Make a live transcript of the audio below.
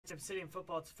Obsidian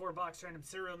Football. It's a 4-box random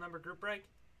serial number group break.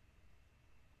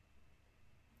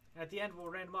 And at the end, we'll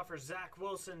random off our Zach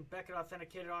Wilson Beckett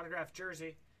authenticated autograph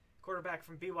jersey. Quarterback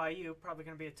from BYU. Probably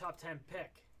going to be a top 10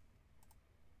 pick.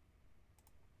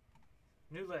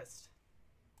 New list.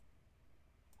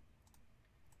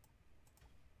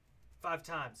 5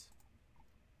 times.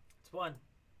 It's 1,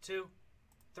 2,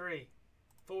 3,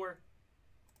 4,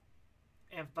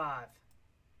 and 5.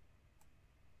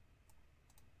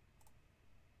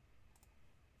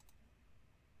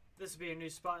 This will be a new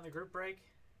spot in the group break.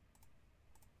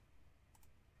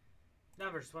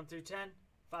 Numbers 1 through 10,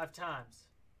 5 times.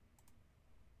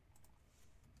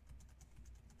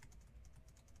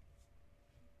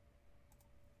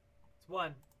 It's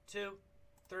 1, 2,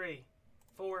 3,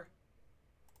 4,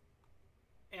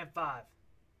 and 5.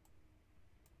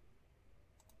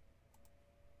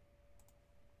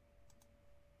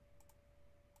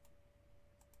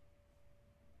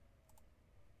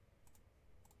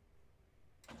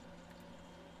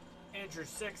 Andrew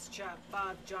 6, chat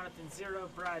 5, Jonathan 0,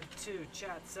 Brad 2,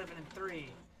 chat 7 and 3,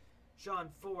 Sean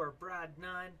 4, Brad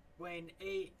 9, Wayne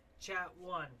 8, chat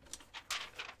 1.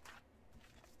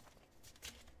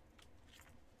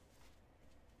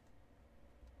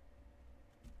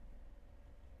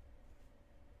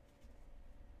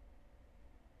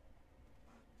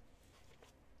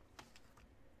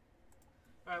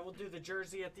 Alright, we'll do the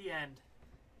jersey at the end.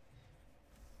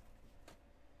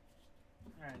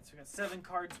 Alright, so we got 7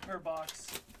 cards per box.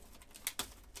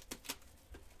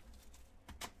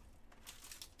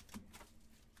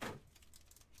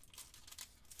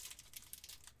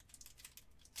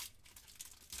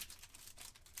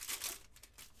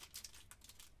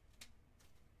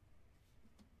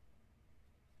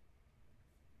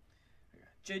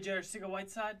 JJ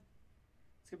Arcega-Whiteside.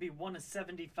 It's going to be 1 of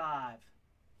 75.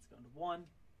 It's going to 1.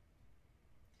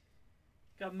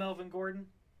 Got Melvin Gordon.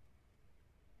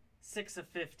 6 of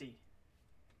 50.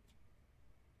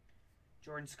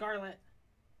 Jordan Scarlett,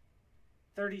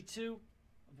 32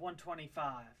 of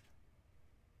 125.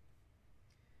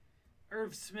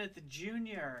 Irv Smith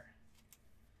Jr.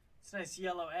 It's a nice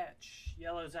yellow etch.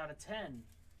 Yellow's out of 10.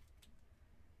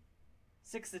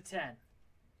 6 of 10.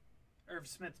 Irv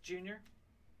Smith Jr.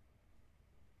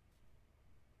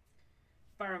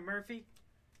 Byron Murphy.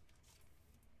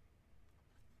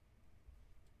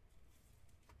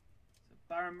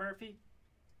 Byron Murphy,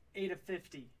 8 of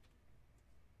 50.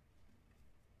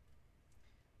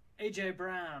 A.J.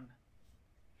 Brown,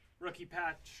 rookie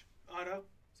patch auto.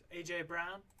 So A.J.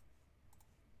 Brown.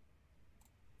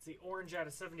 It's the orange out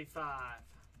of 75.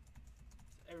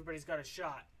 So everybody's got a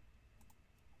shot.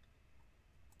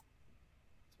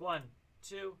 It's 1,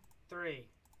 2, 3,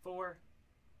 4,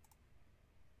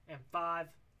 and 5.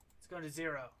 It's going to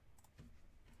 0.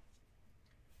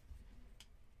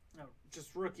 No,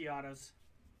 just rookie autos.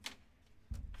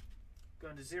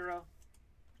 Going to 0.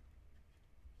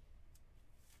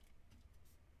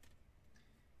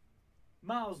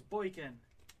 Miles Boykin,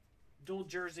 dual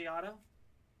jersey auto.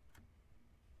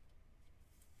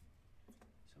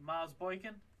 So Miles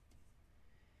Boykin,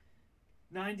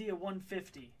 90 of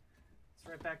 150. It's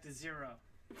right back to 0.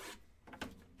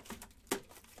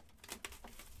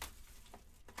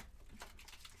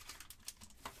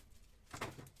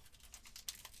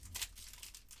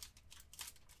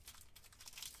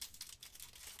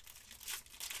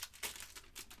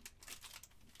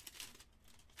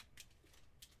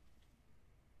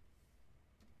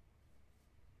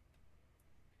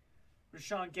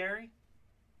 Rashawn Gary,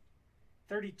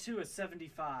 32 of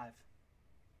 75.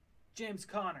 James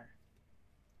Conner,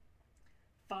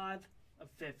 5 of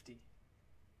 50.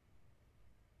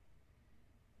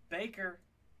 Baker,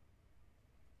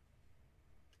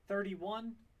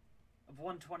 31 of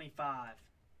 125.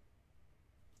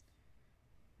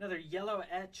 Another yellow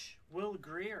etch, Will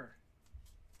Greer.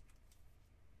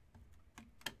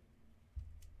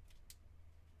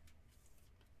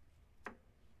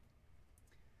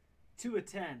 Two of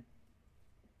 10.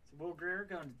 So Will Greer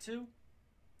going to 2.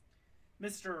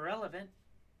 Mr. Irrelevant,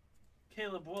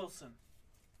 Caleb Wilson.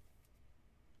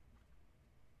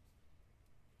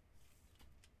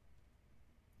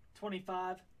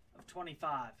 $25 of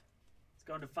 25. It's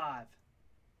going to 5.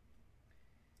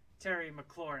 Terry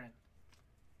McLaurin.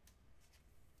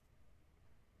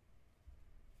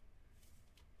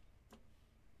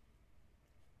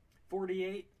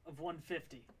 $48 of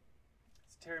 150.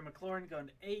 It's Terry McLaurin going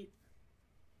to 8.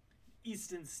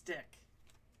 Easton Stick.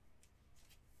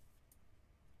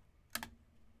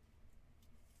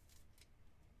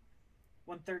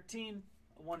 $113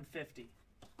 of 150.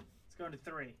 It's going to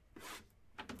 3.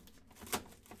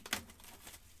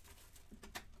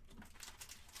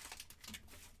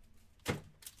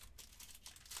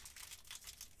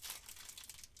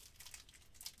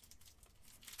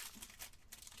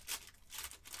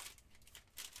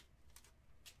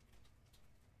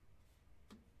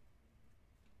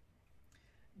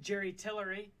 Jerry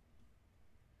Tillery,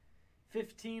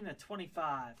 15 of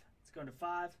 25. It's going to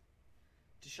 5.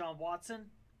 Deshaun Watson,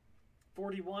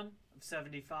 41 of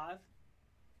 75.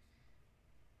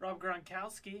 Rob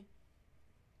Gronkowski,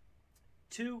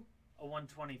 2 of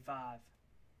 125.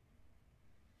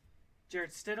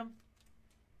 Jarrett Stidham,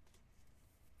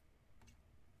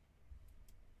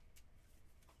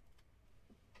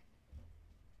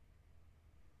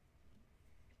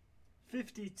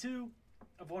 52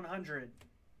 of 100.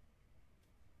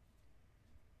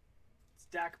 It's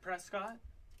Dak Prescott.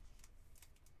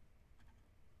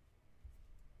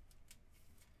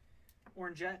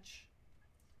 Orange Etch,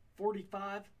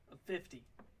 45 of 50.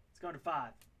 It's going to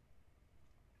 5.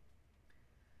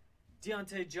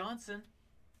 Deontay Johnson,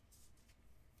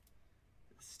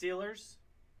 Steelers,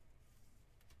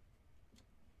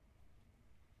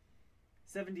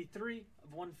 73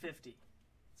 of 150.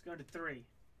 It's going to 3.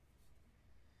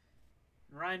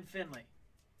 And Ryan Finley,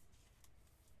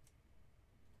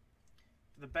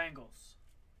 for the Bengals,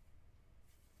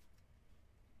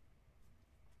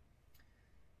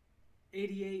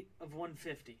 88 of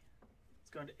 150. It's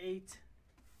going to 8.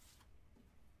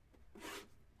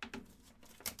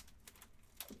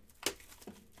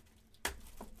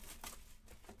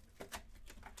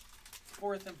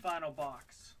 Fourth and final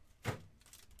box.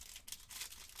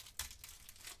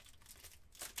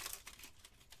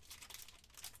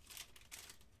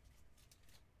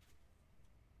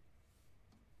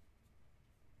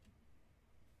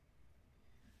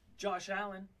 Josh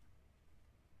Allen,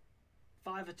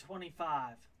 5 of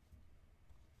 25.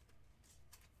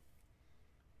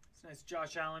 It's a nice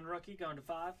Josh Allen rookie going to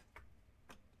 5.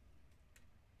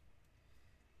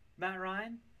 Matt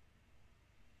Ryan,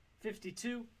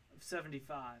 52 of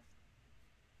 75.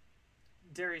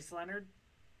 Darius Leonard,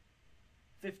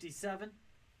 57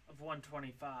 of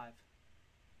 125.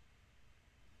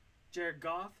 Jared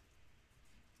Goff,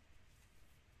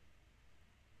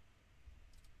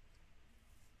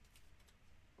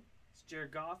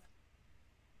 Jared Goff,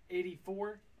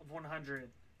 84 of 100.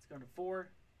 It's going to 4.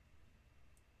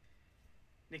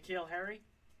 N'Keal Harry,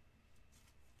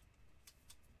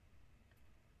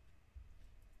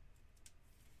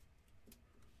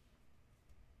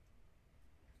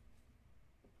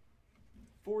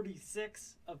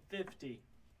 46 of 50.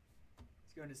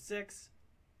 It's going to 6.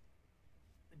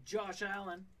 Josh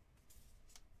Allen,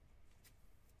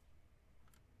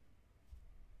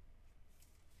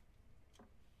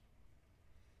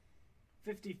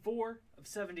 54 of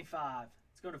 75.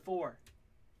 It's going to 4.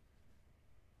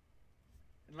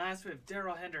 And last we have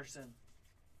Darrell Henderson.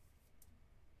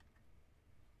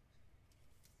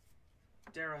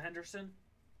 Darrell Henderson,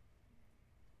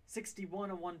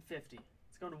 61 of 150.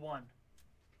 It's going to 1.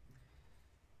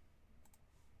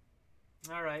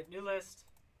 All right, new list.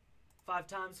 5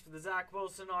 times for the Zach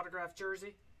Wilson autographed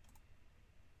jersey.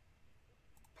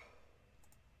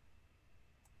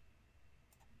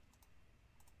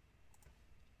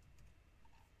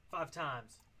 Five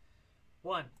times.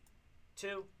 1,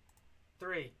 2,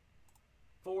 3,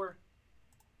 4,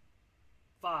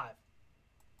 5.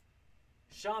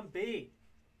 Sean B.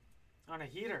 on a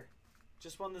heater.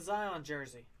 Just won the Zion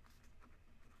jersey.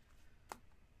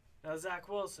 Now Zach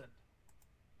Wilson.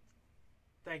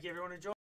 Thank you everyone who joined.